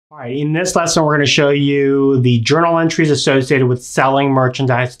All right, in this lesson, we're going to show you the journal entries associated with selling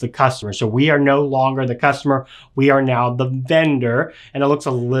merchandise to the customer. So we are no longer the customer, we are now the vendor, and it looks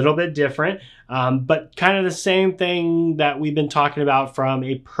a little bit different, but kind of the same thing that we've been talking about from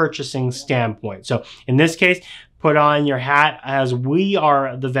a purchasing standpoint. So in this case, put on your hat as we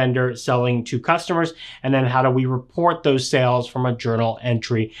are the vendor selling to customers, and then how do we report those sales from a journal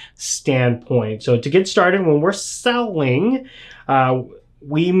entry standpoint. So to get started, when we're selling,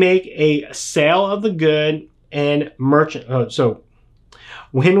 we make a sale of the good and merchant. So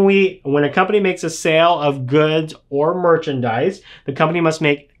when a company makes a sale of goods or merchandise, the company must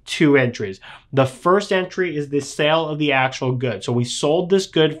make two entries. The first entry is the sale of the actual good. So we sold this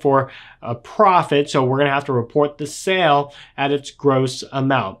good for a profit, so we're going to have to report the sale at its gross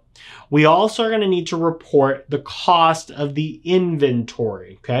amount. We also are going to need to report the cost of the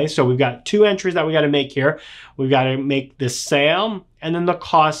inventory. Okay, so we've got two entries that we got to make here. We've got to make the sale and then the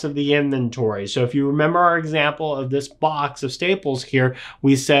cost of the inventory. So if you remember our example of this box of staples here,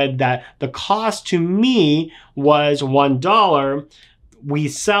 we said that the cost to me was $1. We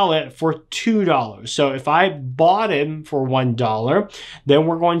sell it for $2. So if I bought it for $1, then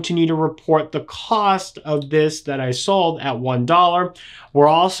we're going to need to report the cost of this that I sold at $1. We're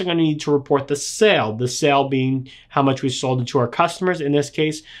also going to need to report the sale being how much we sold it to our customers, in this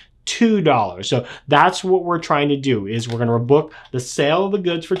case, $2. So that's what we're trying to do, is we're going to book the sale of the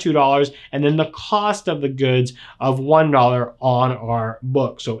goods for $2 and then the cost of the goods of $1 on our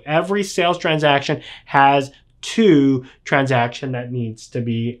book. So every sales transaction has two transaction that needs to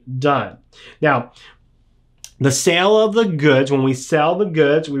be done. Now, the sale of the goods, when we sell the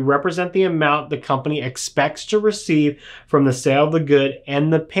goods, we represent the amount the company expects to receive from the sale of the good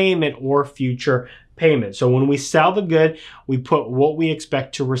and the payment or future payment. So when we sell the good, we put what we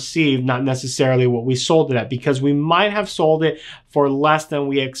expect to receive, not necessarily what we sold it at, because we might have sold it for less than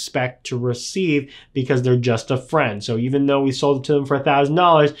we expect to receive because they're just a friend. So even though we sold it to them for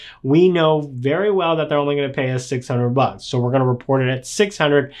 $1,000, we know very well that they're only going to pay us $600. So we're going to report it at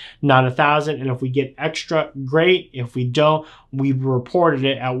 600, not 1,000. And if we get extra, great. If we don't, we've reported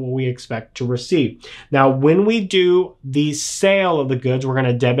it at what we expect to receive. Now, when we do the sale of the goods, we're going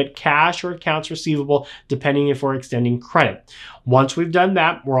to debit cash or accounts receivable, depending if we're extending credit. Once we've done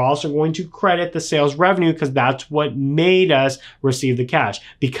that, we're also going to credit the sales revenue because that's what made us receive the cash.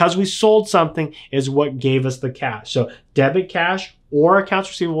 Because we sold something is what gave us the cash. So debit cash or accounts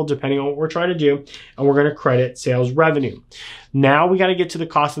receivable, depending on what we're trying to do, and we're going to credit sales revenue. Now we got to get to the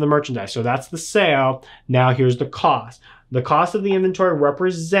cost of the merchandise. So that's the sale. Now here's the cost. The cost of the inventory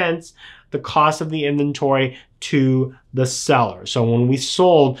represents the cost of the inventory to the seller. So when we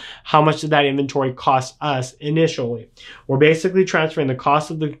sold, how much did that inventory cost us initially? We're basically transferring the cost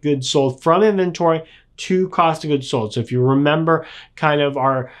of the goods sold from inventory to cost of goods sold. So if you remember kind of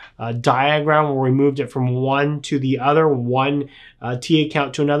our diagram where we moved it from one to the other, one T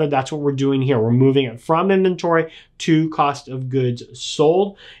account to another, that's what we're doing here. We're moving it from inventory to cost of goods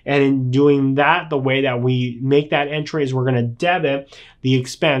sold. And in doing that, the way that we make that entry is we're going to debit the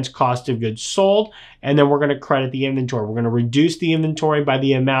expense cost of goods sold, and then we're going to credit the inventory. We're going to reduce the inventory by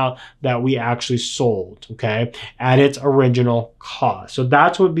the amount that we actually sold, okay, at its original cost. So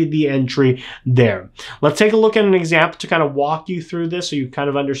that's what would be the entry there. Let's take a look at an example to kind of walk you through this so you kind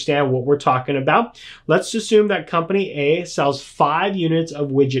of understand what we're talking about. Let's assume that company A sells 5 units of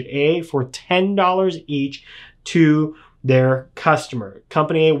widget A for $10 each to their customer.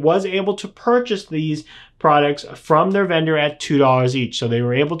 Company A was able to purchase these products from their vendor at $2 each. So they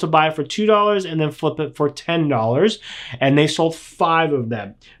were able to buy it for $2 and then flip it for $10, and they sold 5 of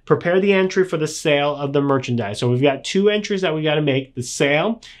them. Prepare the entry for the sale of the merchandise. So we've got 2 entries that we got to make, the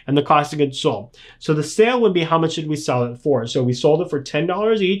sale and the cost of goods sold. So the sale would be how much did we sell it for? So we sold it for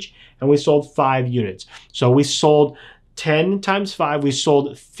 $10 each and we sold 5 units. So we sold 10 times 5, we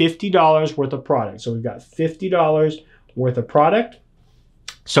sold $50 worth of product. So we've got $50 worth of product.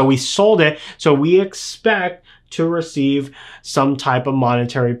 So we sold it, so we expect to receive some type of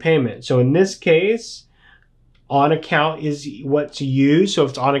monetary payment. So in this case, on account is what's used. So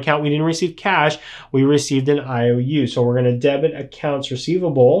if it's on account, we didn't receive cash, we received an IOU. So we're going to debit accounts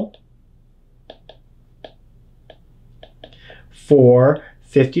receivable for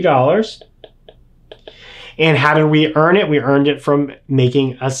 $50. And how did we earn it? We earned it from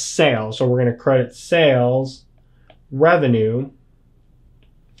making a sale. So we're going to credit sales revenue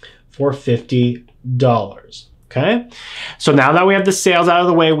for $50. Okay, so now that we have the sales out of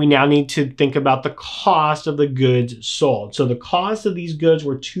the way, we now need to think about the cost of the goods sold. So the cost of these goods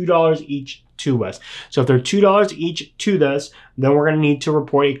were $2 each to us. So if they're $2 each to us, then we're going to need to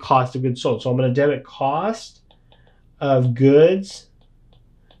report a cost of goods sold. So I'm going to debit cost of goods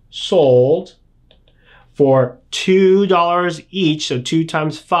sold for $2 each. So 2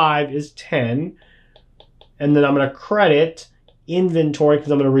 times 5 is 10. And then I'm going to credit inventory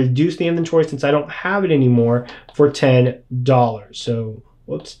because I'm going to reduce the inventory since I don't have it anymore for $10. So,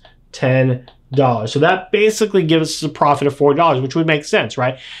 whoops, $10. So that basically gives us a profit of $4, which would make sense,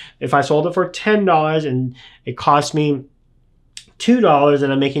 right? If I sold it for $10 and it cost me $2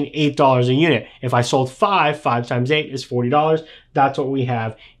 and I'm making $8 a unit. If I sold 5 times 8 is $40. That's what we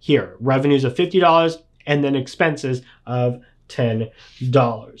have here. Revenues of $50 and then expenses of $10.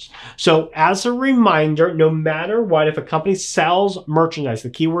 So as a reminder, no matter what, if a company sells merchandise, the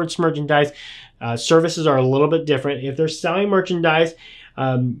keyword's merchandise, services are a little bit different. If they're selling merchandise,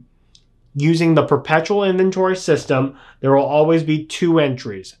 using the perpetual inventory system, there will always be 2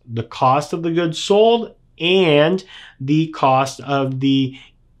 entries: the cost of the goods sold and the cost of the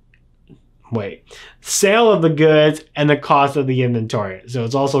sale of the goods and the cost of the inventory. So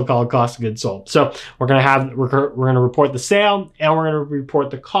it's also called cost of goods sold. So we're going to report the sale and we're going to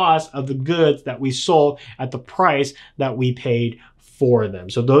report the cost of the goods that we sold at the price that we paid for them.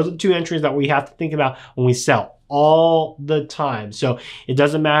 So those are the 2 entries that we have to think about when we sell all the time. So it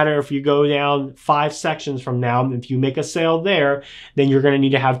doesn't matter if you go down 5 sections from now, if you make a sale there, then you're going to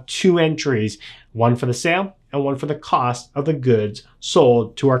need to have 2 entries, one for the sale and one for the cost of the goods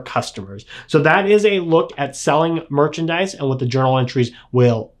sold to our customers. So that is a look at selling merchandise and what the journal entries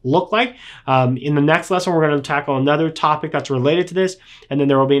will look like. In the next lesson, we're going to tackle another topic that's related to this, and then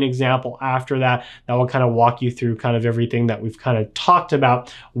there will be an example after that that will kind of walk you through kind of everything that we've kind of talked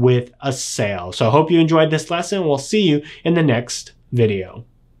about with a sale. So I hope you enjoyed this lesson. We'll see you in the next video.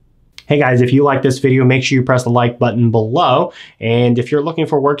 Hey guys, if you like this video, make sure you press the like button below. And if you're looking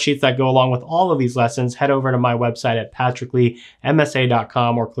for worksheets that go along with all of these lessons, head over to my website at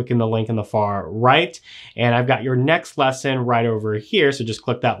patrickleemsa.com or click in the link in the far right. And I've got your next lesson right over here. So just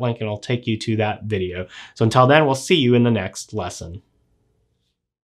click that link and it'll take you to that video. So until then, we'll see you in the next lesson.